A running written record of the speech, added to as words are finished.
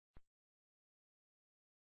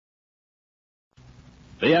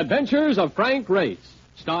The Adventures of Frank Race,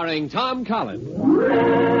 starring Tom Collins.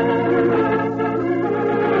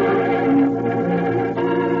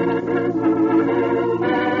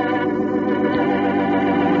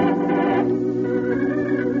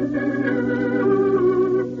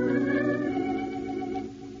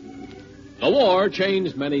 The war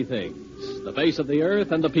changed many things, the face of the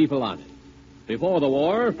earth and the people on it. Before the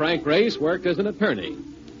war, Frank Race worked as an attorney,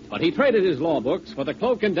 but he traded his law books for the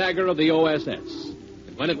cloak and dagger of the OSS.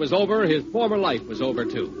 And when it was over, his former life was over,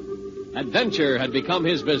 too. Adventure had become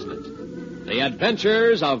his business. The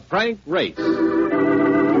Adventures of Frank Race.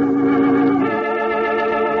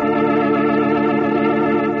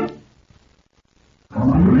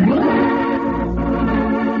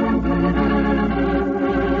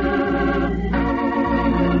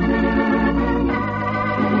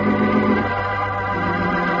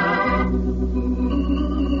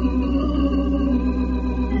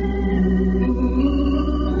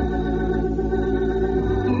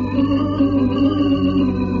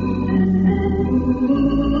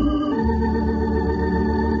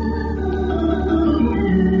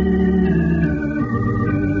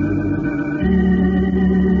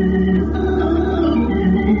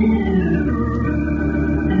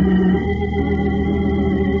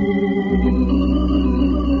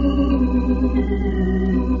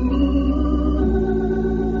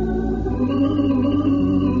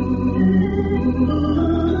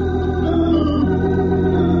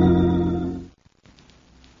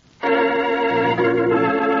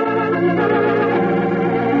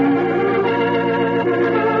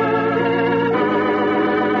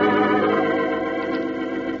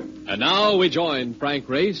 We join Frank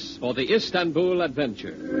Race for the Istanbul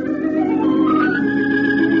adventure.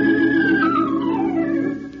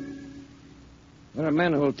 There are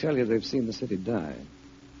men who will tell you they've seen the city die.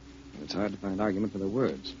 It's hard to find argument for their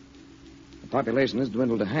words. The population has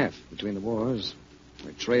dwindled to half between the wars.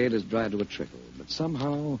 Their trade has dried to a trickle. But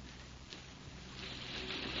somehow,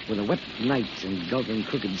 with a wet night engulfing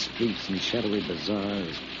crooked streets and shadowy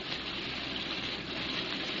bazaars,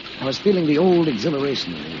 I was feeling the old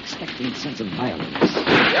exhilaration, the expectant sense of violence.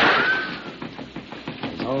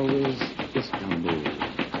 As always, Istanbul.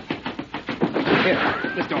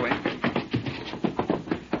 Here, this doorway.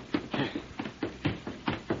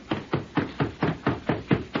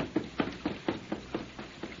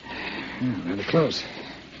 Rather close.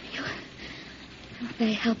 You're not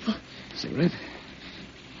very helpful. Cigarette?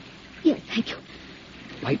 Yes, thank you.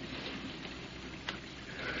 Light?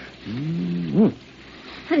 Mm-hmm.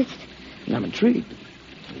 What is it? I'm intrigued.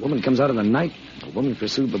 A woman comes out in the night. A woman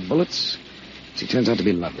pursued by bullets. She turns out to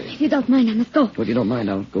be lovely. If you don't mind, I must go. Well, if you don't mind,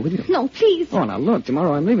 I'll go with you. No, please. Oh, now look,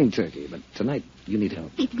 tomorrow I'm leaving Turkey, but tonight you need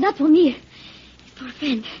help. It's not for me. It's for a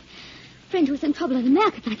friend. A friend who's in trouble in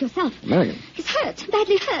America, like yourself. American? He's hurt,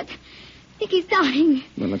 badly hurt. I think he's dying.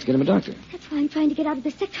 Well, let's get him a doctor. That's why I'm trying to get out of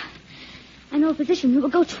this sector. I know a physician who will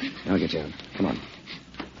go to him. I'll get you out. Come on.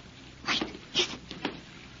 Wait, listen.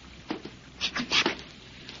 They come back.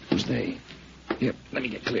 Who's they? Here, let me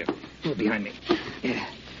get clear. Move behind me. Yeah.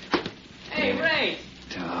 Hey, Ray.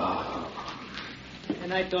 Oh.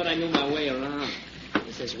 And I thought I knew my way around.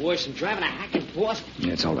 This is worse than driving a hack in Boston.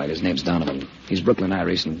 Yeah, it's all right. His name's Donovan. He's Brooklyn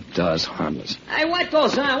Irish and does harmless. Hey, what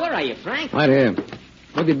goes on? Where are you, Frank? Right here. Where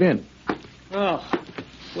have you been? Oh,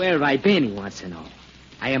 where have I been, he wants to know.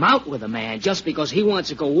 I am out with a man just because he wants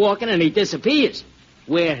to go walking and he disappears.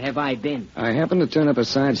 Where have I been? I happened to turn up a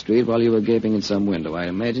side street while you were gaping in some window. I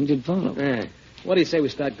imagined you'd follow. What do you say we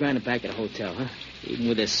start grinding back at the hotel, huh? Even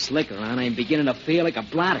with this slicker on, I'm beginning to feel like a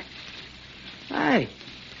blotter. Hey,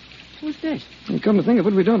 who's this? And come to think of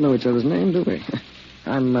it, we don't know each other's name, do we?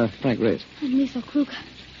 I'm Frank Race. I'm Lisa Kruger.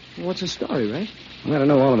 What's the story, Ray? Well, I don't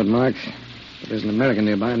know all of it, Mark. But there's an American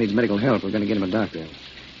nearby who needs medical help. We're going to get him a doctor.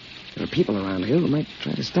 There are people around here who might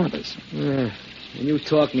try to stop us. And you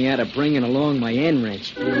talked me out of bringing along my end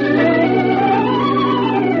wrench. From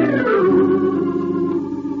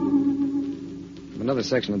another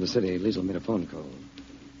section of the city, Liesl made a phone call.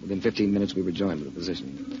 Within 15 minutes, we were joined with a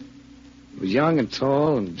physician. He was young and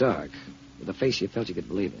tall and dark, with a face you felt you could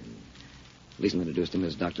believe in. Liesl introduced him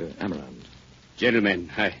as Dr. Amarand.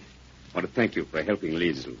 Gentlemen, I want to thank you for helping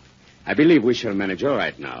Liesl. I believe we shall manage all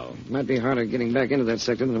right now. It might be harder getting back into that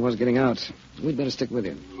sector than it was getting out. We'd better stick with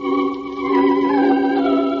you.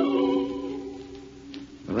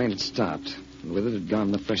 The rain had stopped, and with it had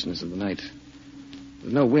gone the freshness of the night.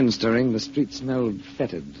 With no wind stirring, the street smelled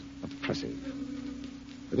fetid, oppressive.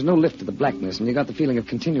 There was no lift to the blackness, and you got the feeling of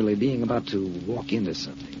continually being about to walk into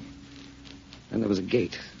something. Then there was a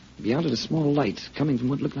gate. Beyond it, a small light coming from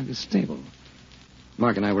what looked like a stable.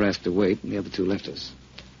 Mark and I were asked to wait, and the other two left us.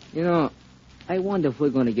 You know, I wonder if we're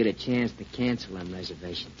going to get a chance to cancel them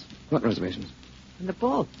reservations. What reservations? On the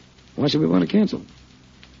boat. Why should we want to cancel?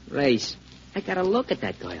 Race, I got to look at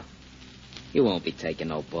that girl. You won't be taking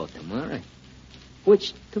no boat tomorrow.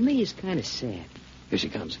 Which, to me, is kind of sad. Here she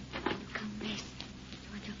comes. Come, Race. You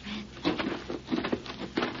want your friend?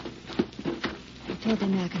 I told the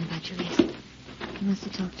American about you, Race. He wants to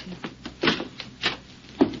talk to you.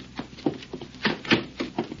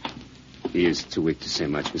 He is too weak to say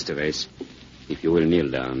much, Mr. Race. If you will kneel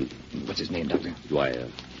down. What's his name, Doctor? Dwyer.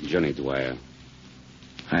 Johnny Dwyer.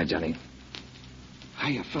 Hi, Johnny.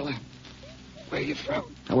 Hiya, fella. Where you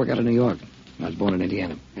from? I work out of New York. I was born in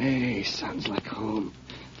Indiana. Hey, sounds like home.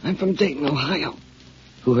 I'm from Dayton, Ohio.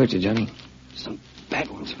 Who hurt you, Johnny? Some bad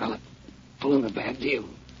ones, fella. Pulling a bad deal.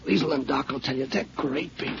 Liesl and Doc will tell you they're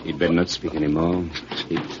great people. You'd better not speak anymore.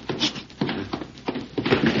 Speak.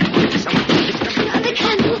 The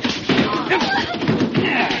candle!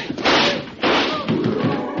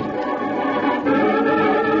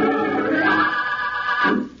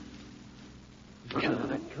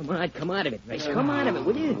 Come out of it, Race. Come out of it,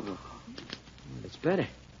 will you? Well, it's better.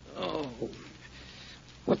 Oh.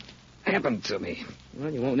 What happened to me?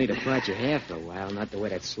 Well, you won't need to part your hair for a while, not the way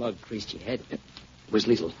that slug creased your head. Where's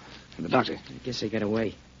Liesl? And the doctor? I guess they got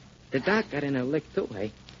away. The doc got in a lick, too, eh?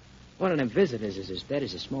 One of them visitors is as dead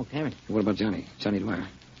as a smoked herring. What about Johnny? Johnny Dwyer?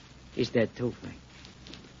 He's dead, too, Frank.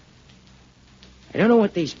 I don't know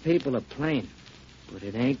what these people are playing, but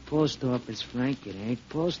it ain't post office, Frank. It ain't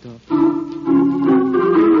post office.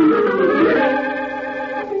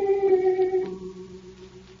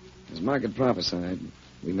 As Margaret prophesied,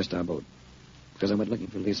 we missed our boat because I went looking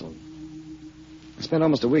for Liesl. I spent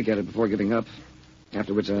almost a week at it before giving up,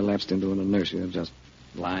 after which I lapsed into an inertia of just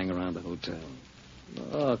lying around the hotel.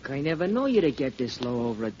 Look, I never knew you to get this low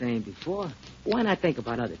over a dame before. Why not think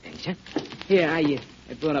about other things, huh? Here, I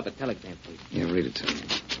brought up a telegram for you. Yeah, read it to me.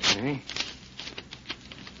 All right.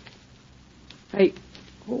 Hey,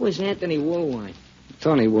 who was Anthony Woolwine?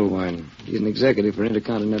 Tony Woolwine. He's an executive for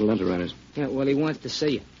Intercontinental Underwriters. Yeah, well, he wants to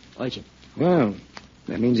see you. Urgent. Well,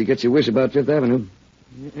 that means he gets your wish about Fifth Avenue.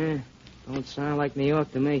 Don't sound like New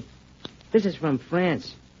York to me. This is from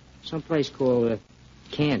France. Someplace called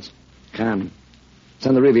Cannes. Cannes. It's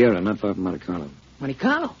on the Riviera, not far from Monte Carlo. Monte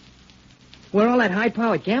Carlo? Where all that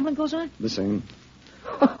high-powered gambling goes on? The same.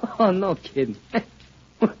 Oh, no kidding.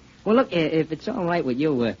 Well, look, if it's all right with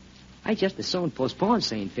you, I just as soon postpone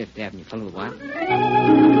saying Fifth Avenue for a little while.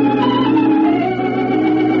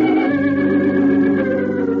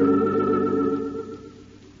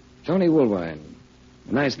 Tony Woolwine.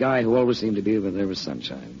 A nice guy who always seemed to be where there was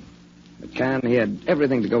sunshine. At Cannes, he had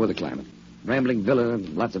everything to go with the climate. Rambling villa,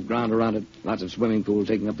 lots of ground around it, lots of swimming pool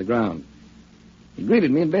taking up the ground. He greeted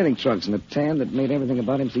me in bathing trunks and a tan that made everything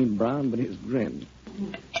about him seem brown, but his grin.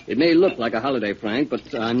 It may look like a holiday, Frank,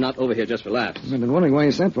 but I'm not over here just for laughs. I've been wondering why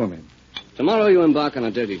you sent for me. Tomorrow you embark on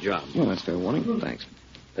a dirty job. Well, that's fair warning. Thanks.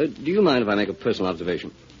 Do you mind if I make a personal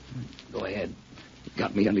observation? Go ahead. You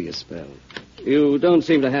got me under your spell. You don't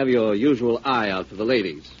seem to have your usual eye out for the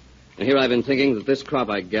ladies. And here I've been thinking that this crop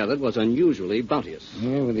I gathered was unusually bounteous.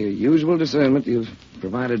 Yeah, with your usual discernment, you've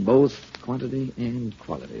provided both quantity and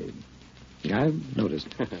quality. I've noticed.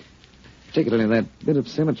 Particularly that bit of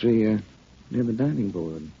symmetry near the dining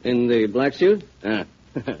board. In the black suit?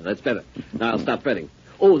 That's better. Now I'll stop fretting.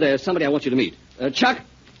 Oh, there's somebody I want you to meet. Chuck?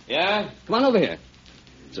 Yeah? Come on over here.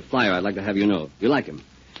 It's a flyer I'd like to have you know. You like him.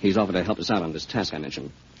 He's offered to help us out on this task I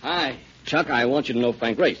mentioned. Hi. Chuck, I want you to know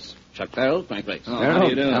Frank Race. Chuck Farrell, Frank Race. Oh, how do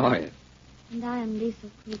you do? How are you? And I am Liesl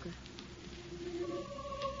Kruger.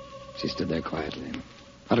 She stood there quietly,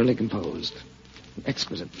 utterly composed. An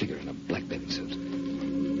exquisite figure in a black bathing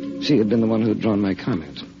suit. She had been the one who had drawn my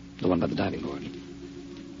comment, the one by the diving board.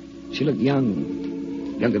 She looked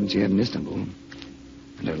young, younger than she had in Istanbul.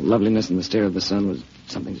 And her loveliness in the stare of the sun was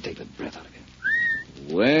something to take the breath out of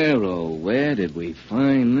you. Where, oh, where did we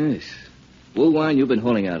find this? Woolwine, you've been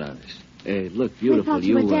holding out on us. Look, beautiful. We thought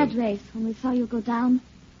you were dead, Race, when we saw you go down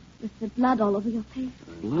with the blood all over your face.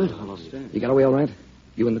 Blood all over there. You got away all right?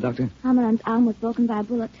 You and the doctor? Amaran's arm was broken by a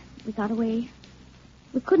bullet. We got away.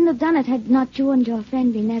 We couldn't have done it had not you and your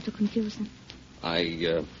friend been there to confuse him.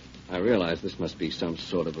 I realize this must be some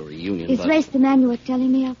sort of a reunion, Is but... Race the man you were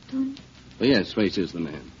telling me of, Tony? Well, yes, Race is the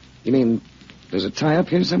man. You mean there's a tie-up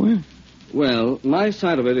here somewhere? Well, my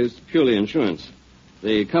side of it is purely insurance.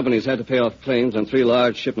 The company's had to pay off claims on 3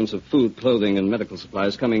 large shipments of food, clothing, and medical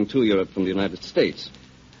supplies coming to Europe from the United States.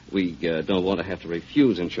 We don't want to have to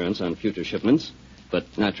refuse insurance on future shipments,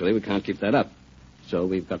 but naturally we can't keep that up. So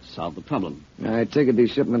we've got to solve the problem. I take it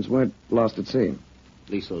these shipments weren't lost at sea.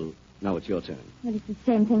 Liesl, now it's your turn. Well, it's the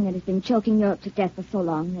same thing that has been choking Europe to death for so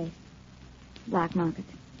long, Race. Black market.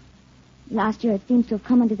 Last year, it seems to have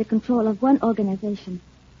come under the control of one organization.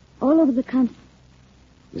 All over the country.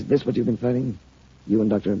 Is this what you've been fighting? You and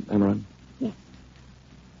Dr. Amaran? Yes.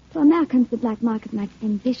 To Americans, the black market might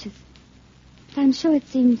seem vicious. But I'm sure it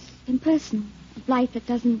seems impersonal. A blight that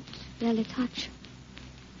doesn't really touch.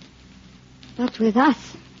 But with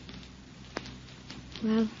us...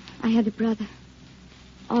 Well, I had a brother.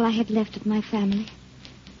 All I had left of my family.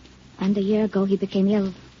 And a year ago, he became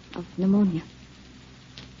ill of pneumonia.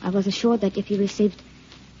 I was assured that if he received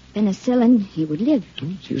penicillin, he would live.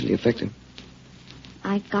 It's usually effective.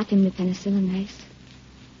 I got him the penicillin race.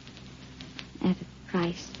 At a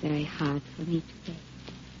price very hard for me to pay.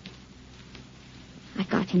 I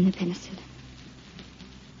got him the penicillin.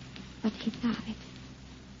 But he died.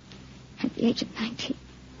 At the age of 19.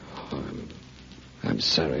 Oh, I'm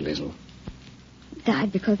sorry, Liesl. He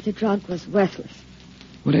died because the drug was worthless.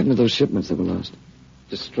 What happened to those shipments that were lost?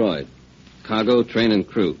 Destroyed. Cargo, train, and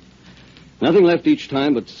crew. Nothing left each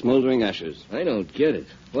time but smoldering ashes. I don't get it.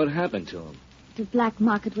 What happened to them? The black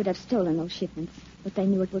market would have stolen those shipments, but they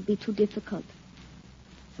knew it would be too difficult.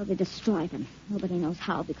 So they destroyed them. Nobody knows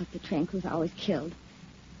how, because the train crews are always killed.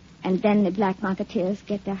 And then the black marketeers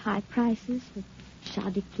get their high prices with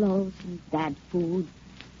shoddy clothes and bad food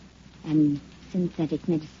and synthetic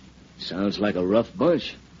medicine. Sounds like a rough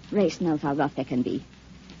bunch. Race knows how rough they can be.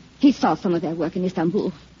 He saw some of their work in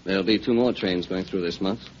Istanbul. There'll be 2 more trains going through this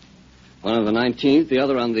month. One on the 19th, the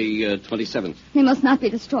other on the 27th. They must not be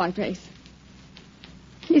destroyed, Race.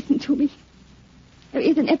 Listen to me. There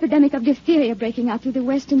is an epidemic of diphtheria breaking out through the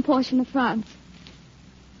western portion of France.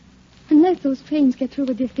 Unless those trains get through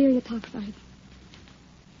with diphtheria toxide,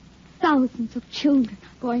 thousands of children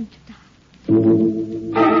are going to die.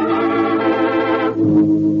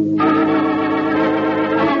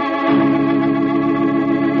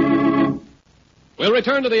 We'll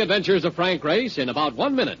return to the adventures of Frank Race in about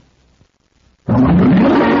 1 minute.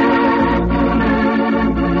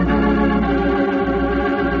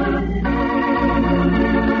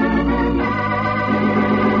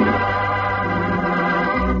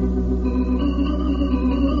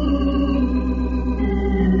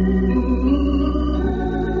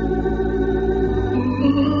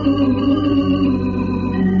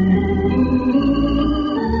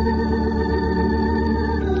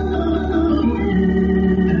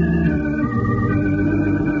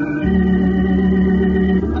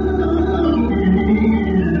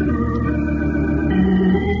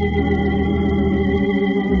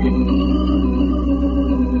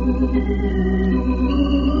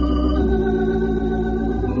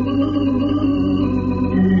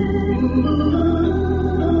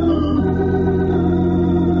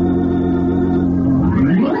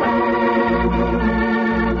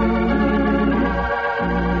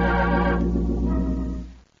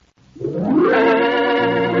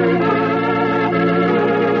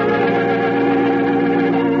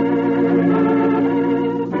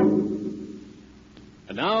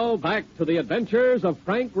 Back to the adventures of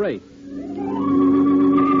Frank Race. The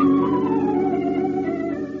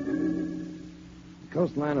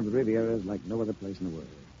coastline of the Riviera is like no other place in the world.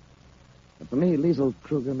 But for me, Liesl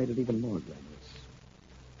Kruger made it even more glamorous.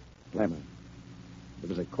 Glamour. There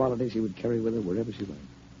was a quality she would carry with her wherever she went,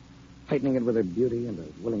 heightening it with her beauty and a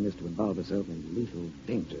willingness to involve herself in lethal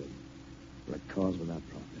danger for a cause without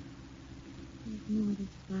profit. There's no other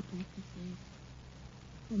spot like this is.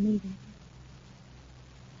 For me, that is.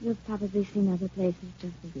 You've probably seen other places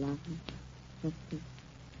just as lovely. Just as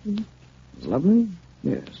unique. As lovely?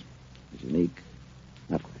 Yes. As unique?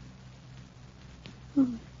 Not quite. Oh,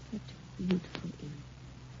 it's such a beautiful evening.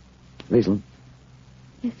 Liesl,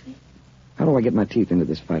 Yes, Ray? how do I get my teeth into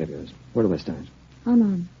this fight of yours? Where do I start?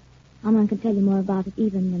 Armand. Armand can tell you more about it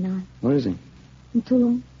even than I. Where is he? In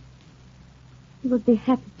Toulon. He would be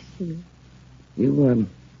happy to see you.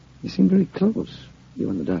 You seem very close, you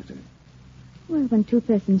and the doctor. Well, when two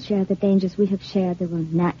persons share the dangers we have shared, there will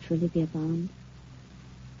naturally be a bond.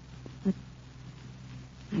 But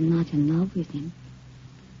I'm not in love with him.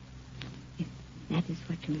 If that is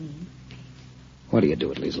what you mean. Why do you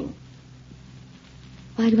do it, Liesl?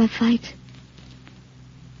 Why do I fight?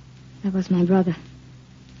 That was my brother.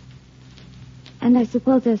 And I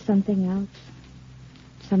suppose there's something else.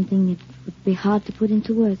 Something it would be hard to put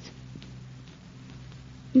into words.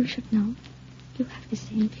 You should know. You have the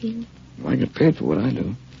same feeling. Well, I get paid for what I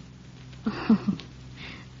do. Oh,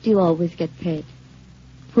 do you always get paid?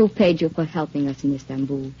 Who paid you for helping us in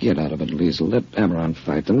Istanbul? Get out of it, Liesl. Let Amaran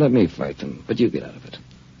fight them. Let me fight them. But you get out of it.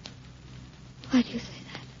 Why do you say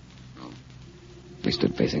that? We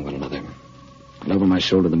stood facing one another. And over my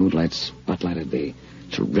shoulder, the moonlight spotlighted the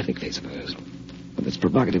terrific face of hers, with its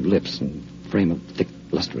provocative lips and frame of thick,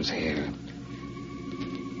 lustrous hair.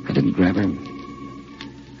 I didn't grab her.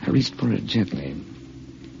 I reached for her gently.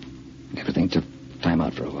 And everything took time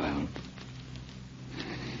out for a while.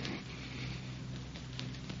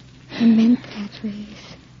 I meant that,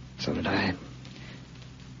 Race. So did I.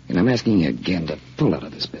 And I'm asking you again to pull out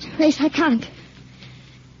of this business. Race, I can't.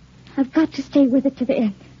 I've got to stay with it to the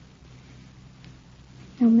end.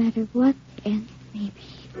 No matter what the end may be.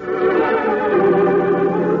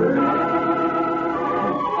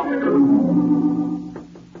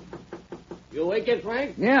 You awake yet,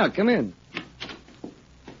 Frank? Yeah, come in.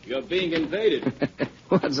 You're being invaded.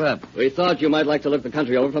 What's up? We thought you might like to look the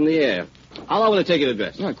country over from the air. How long will it take you to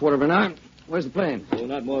dress? A quarter of an hour. Where's the plane? Oh,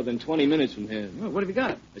 not more than 20 minutes from here. Oh, what have you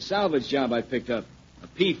got? A salvage job I picked up. A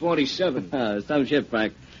P-47. Some ship,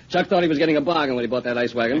 Frank. Chuck thought he was getting a bargain when he bought that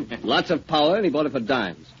ice wagon. Lots of power, and he bought it for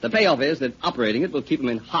dimes. The payoff is that operating it will keep him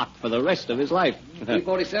in hock for the rest of his life.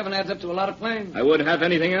 P-47 adds up to a lot of planes. I wouldn't have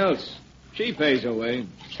anything else. She pays her way.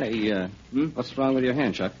 Say, what's wrong with your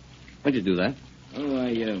hand, Chuck? When'd you do that? Oh,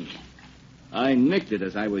 I nicked it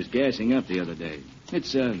as I was gassing up the other day.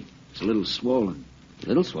 It's a little swollen. A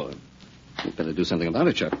little swollen. You'd better do something about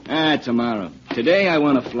it, Chuck. Tomorrow. Today I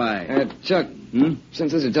want to fly. Chuck,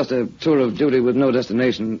 since this is just a tour of duty with no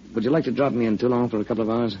destination, would you like to drop me in Toulon for a couple of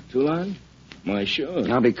hours? Toulon? Why, sure.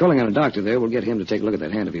 I'll be calling on a doctor there. We'll get him to take a look at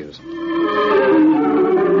that hand of yours.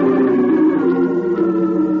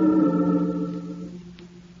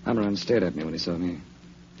 Amaran stared at me when he saw me.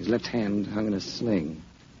 His left hand hung in a sling.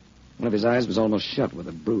 One of his eyes was almost shut with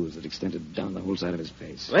a bruise that extended down the whole side of his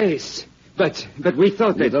face. Race. But we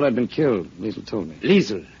thought They that... thought I'd been killed. Liesl told me.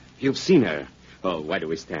 Liesl, you've seen her. Oh, why do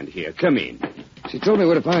we stand here? Come in. She told me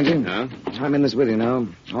where to find you. Huh? I'm in this with you now,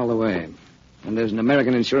 all the way. And there's an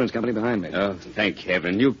American insurance company behind me. Oh, thank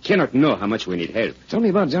heaven. You cannot know how much we need help. Tell me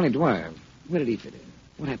about Johnny Dwyer. Where did he fit in?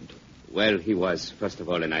 What happened to him? Well, he was, first of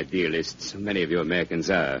all, an idealist. So many of you Americans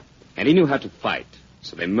are. And he knew how to fight.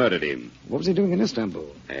 So they murdered him. What was he doing in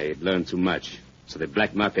Istanbul? He'd learned too much. So the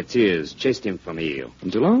black marketeers chased him from here. From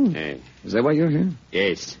Toulon? Is that why you're here?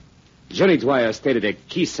 Yes. Johnny Dwyer stayed at a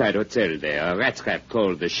quayside hotel there, a rat trap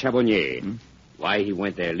called the Charbonnier. Why he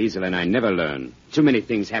went there, Liesl and I never learned. Too many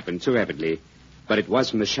things happened too rapidly. But it was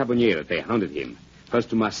from the Charbonnier that they hounded him. First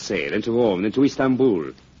to Marseille, then to Rome, then to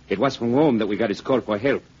Istanbul. It was from Rome that we got his call for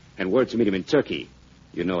help and word to meet him in Turkey.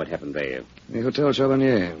 You know what happened there. The Hotel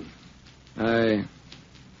Charbonnier. I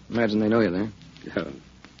imagine they know you there. Oh,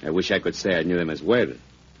 I wish I could say I knew them as well.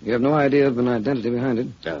 You have no idea of an identity behind it?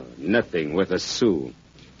 Oh, nothing worth a sou.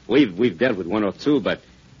 We've dealt with one or two, but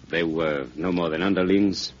they were no more than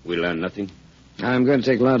underlings. We learned nothing. I'm going to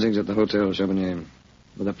take lodgings at the Hotel Charbonnier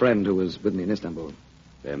with a friend who was with me in Istanbul.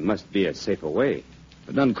 There must be a safer way.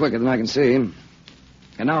 But done quicker than I can see. And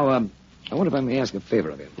now, I wonder if I may ask a favor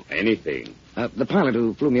of you. Anything. The pilot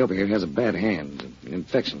who flew me over here has a bad hand, an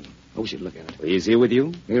infection. I wish you'd look at it. He's here with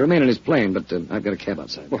you? He'll remain in his plane, but I've got a cab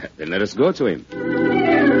outside. Well, then let us go to him.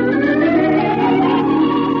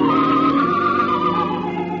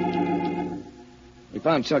 We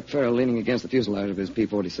found Chuck Farrell leaning against the fuselage of his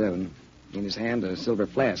P-47. In his hand, a silver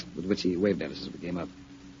flask with which he waved at us as we came up.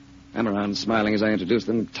 Amaran, smiling as I introduced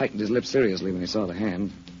them, tightened his lips seriously when he saw the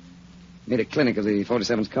hand. Made a clinic of the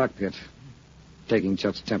 47's cockpit, taking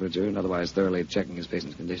Chuck's temperature and otherwise thoroughly checking his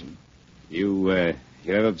patient's condition. You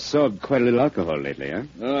have absorbed quite a little alcohol lately, huh?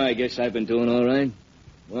 Oh, I guess I've been doing all right.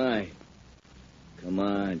 Why? Come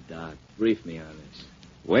on, Doc. Brief me on this.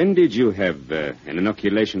 When did you have an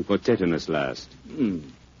inoculation for tetanus last?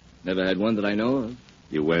 Never had one that I know of.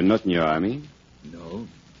 You were not in your army? No.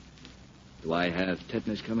 Do I have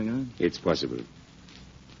tetanus coming on? It's possible.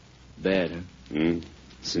 Bad, huh?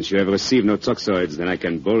 Since you have received no toxoids, then I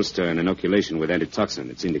can bolster an inoculation with antitoxin.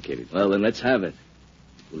 It's indicated. Well, then let's have it.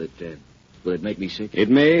 Will it make me sick? It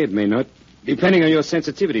may not. Depending on your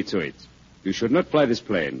sensitivity to it. You should not fly this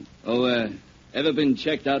plane. Oh, ever been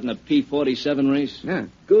checked out in a P-47 race? Yeah.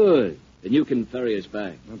 Good. Then you can ferry us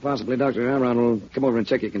back. Well, possibly Dr. Amaran will come over and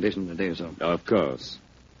check your condition in a day or so. Of course.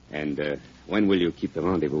 And when will you keep the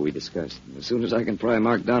rendezvous we discussed? As soon as I can pry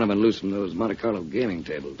Mark Donovan loose from those Monte Carlo gaming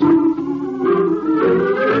tables.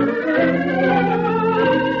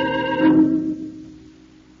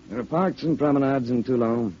 There are parks and promenades in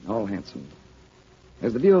Toulon, all handsome.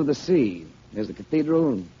 There's the view of the sea. There's the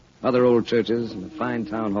cathedral, other old churches, and a fine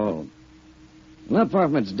town hall. Not far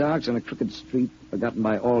from its docks, on a crooked street, forgotten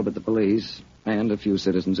by all but the police, and a few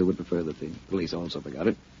citizens who would prefer that the police also forgot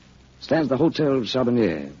it, stands the Hotel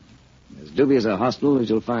Charbonnier. As dubious a hostel as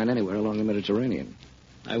you'll find anywhere along the Mediterranean.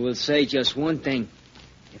 I will say just one thing.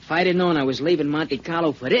 If I'd have known I was leaving Monte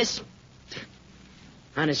Carlo for this,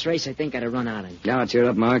 honest race, I think I'd have run out of it. Now, cheer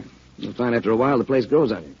up, Mark. You'll find after a while the place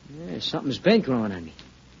grows on you. Yeah, something's been growing on me.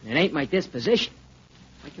 It ain't my disposition.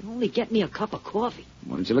 If I could only get me a cup of coffee.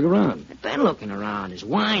 Why don't you look around? I've been looking around. There's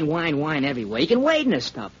wine everywhere. You can wade in this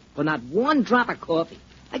stuff, but not one drop of coffee.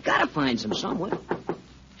 I gotta find some somewhere.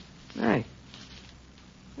 Hey,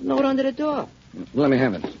 a note under the door. Let me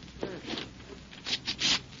have it.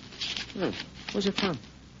 Where's it from?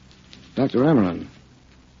 Dr. Amaron.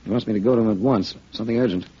 He wants me to go to him at once. Something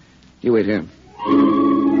urgent. You wait here.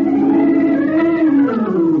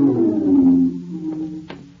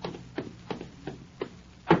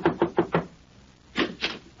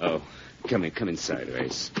 Oh, come inside,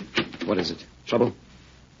 Race. What is it? Trouble?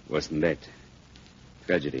 Wasn't that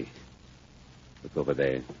tragedy? Look over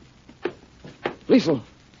there. Liesel.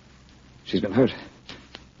 She's been hurt.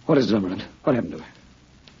 What is it, Amaron? What happened to her?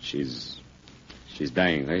 She's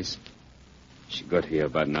dying, Race. She got here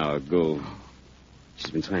about an hour ago.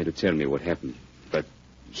 She's been trying to tell me what happened, but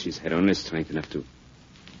she's had only strength enough to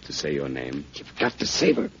say your name. You've got to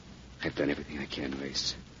save her. I've done everything I can,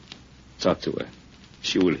 Race. Talk to her.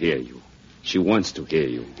 She will hear you. She wants to hear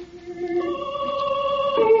you.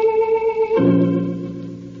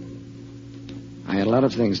 I had a lot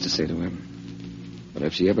of things to say to her, but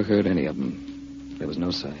if she ever heard any of them, there was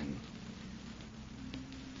no sign.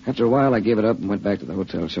 After a while, I gave it up and went back to the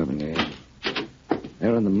Hotel Charbonnier.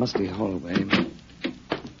 There in the musty hallway.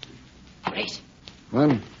 Race,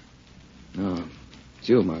 What? No. It's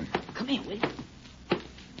you, Mark. come here, will you?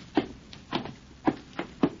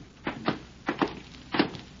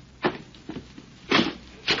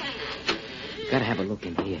 Gotta have a look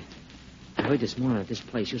in here. I heard this morning that this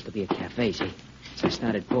place used to be a cafe, see? So I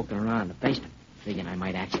started poking around in the basement, thinking I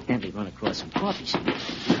might accidentally run across some coffee.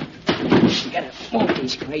 You gotta move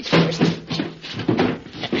these crates first.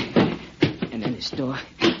 And then this door.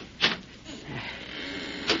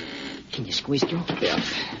 Can you squeeze through? Yeah.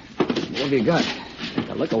 What have you got? Take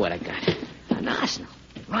a look at what I got. An arsenal.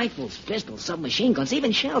 Rifles, pistols, submachine guns,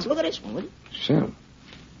 even shells. Look at this one, will you? Shell.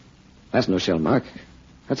 That's no shell, Mark.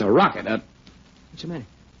 That's a rocket. What's the matter?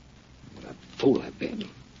 What a fool I've been.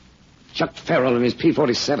 Chuck Farrell and his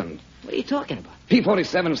P-47. What are you talking about?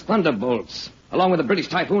 P-47's Thunderbolts. Along with the British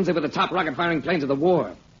Typhoons, they were the top rocket-firing planes of the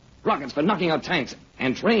war. Rockets for knocking out tanks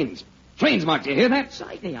and trains. Trains, Mark, do you hear that?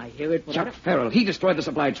 Certainly, I hear it, but Chuck Farrell, he destroyed the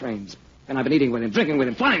supply trains. And I've been eating with him, drinking with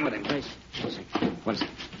him, flying with him. Wait a second. What is it?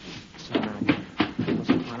 Let's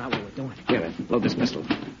find out what we're doing. Here, load this pistol.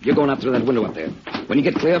 You're going up through that window up there. When you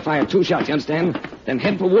get clear, fire 2 shots, you understand? Then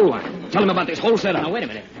head for Woolwine. Tell him about this whole setup. Now, wait a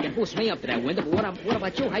minute. You can boost me up to that window, but what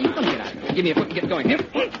about you? How you gonna get out of it? Give me a foot and get going. Here.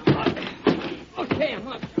 Okay, I'm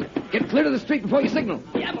up. Get clear of the street before you signal.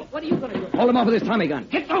 Yeah, but what are you gonna do? Hold him off with this Tommy gun.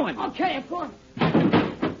 Get going. Okay, of course.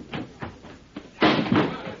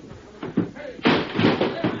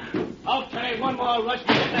 Okay, one more rush to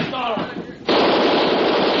get that door.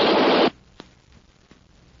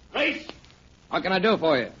 Race, What can I do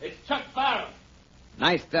for you? it's Chuck Farrell.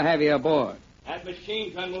 Nice to have you aboard. That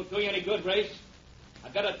machine gun won't do you any good, Race.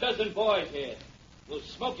 I've got a dozen boys here. We'll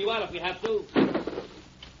smoke you out if we have to.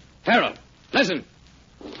 Farrell, listen.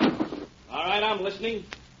 All right, I'm listening.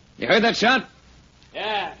 You heard that shot?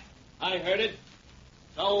 Yeah, I heard it.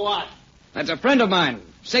 So what? That's a friend of mine,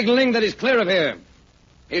 signaling that he's clear of here.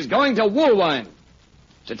 He's going to Woolwine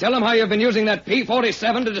to tell him how you've been using that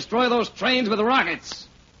P-47 to destroy those trains with rockets.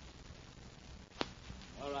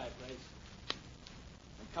 All right, Race.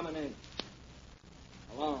 I'm coming in.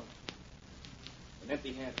 Alone. With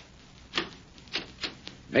empty hand.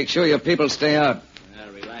 Make sure your people stay out.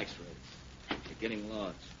 Relax, Red. You're getting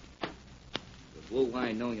lost. With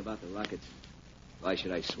Woolwine knowing about the rockets, why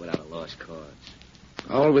should I sweat out a lost cause?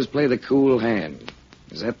 Always play the cool hand.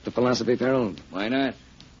 Is that the philosophy, Farrell? Why not?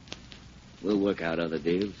 We'll work out other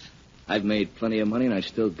deals. I've made plenty of money, and I've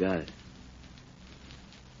still got it.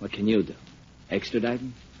 What can you do? Extradite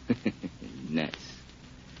him? Nuts.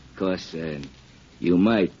 Of course, you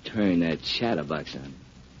might turn that chatterbox on him.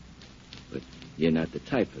 But you're not the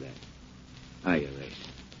type for that. Are you, Race?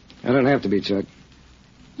 I don't have to be, Chuck.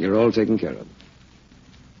 You're all taken care of.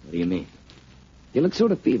 What do you mean? You look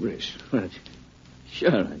sort of feverish. Sure,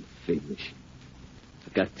 I'm feverish.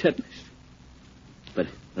 I've got tetanus. But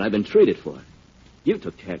I've been treated for it. You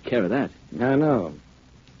took care of that. I know.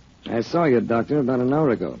 I saw your doctor about an hour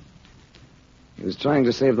ago. He was trying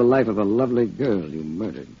to save the life of a lovely girl you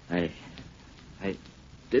murdered. I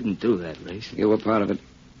didn't do that, Race. You were part of it.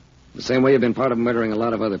 The same way you've been part of murdering a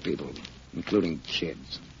lot of other people, including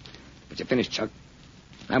kids. But you finished, Chuck.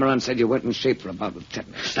 Amaron said you weren't in shape for a bout with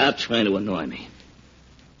tetanus. Stop trying to annoy me.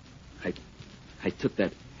 I took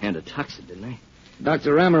that hand of toxin, didn't I?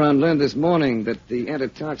 Dr. Amaran learned this morning that the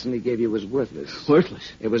antitoxin he gave you was worthless.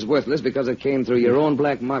 Worthless? It was worthless because it came through your own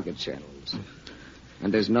black market channels.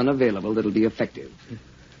 And there's none available that'll be effective.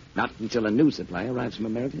 Not until a new supply arrives from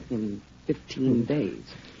America in 15 days.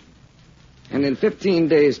 And in 15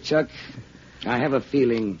 days, Chuck, I have a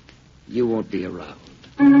feeling you won't be around.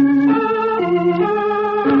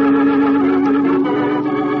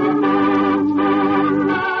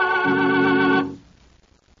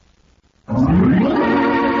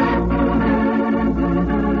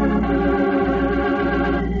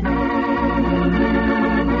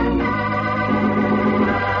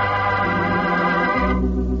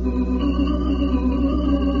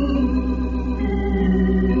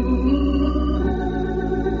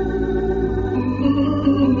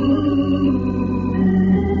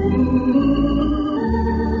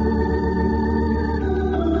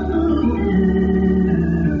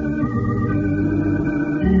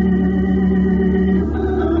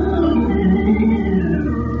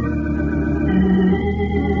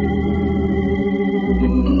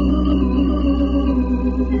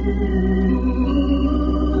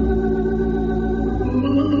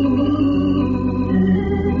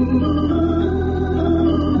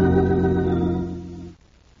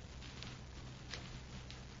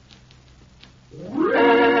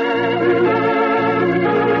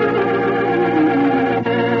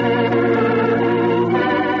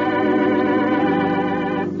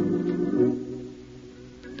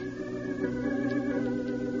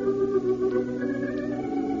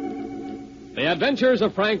 Adventures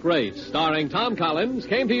of Frank Race, starring Tom Collins,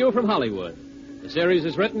 came to you from Hollywood. The series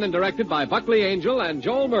is written and directed by Buckley Angel and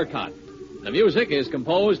Joel Murcott. The music is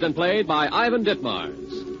composed and played by Ivan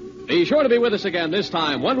Ditmars. Be sure to be with us again this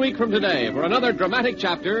time, 1 week from today, for another dramatic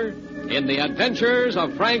chapter in The Adventures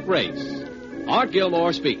of Frank Race. Art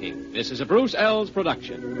Gilmore speaking. This is a Bruce Eells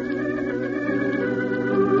production.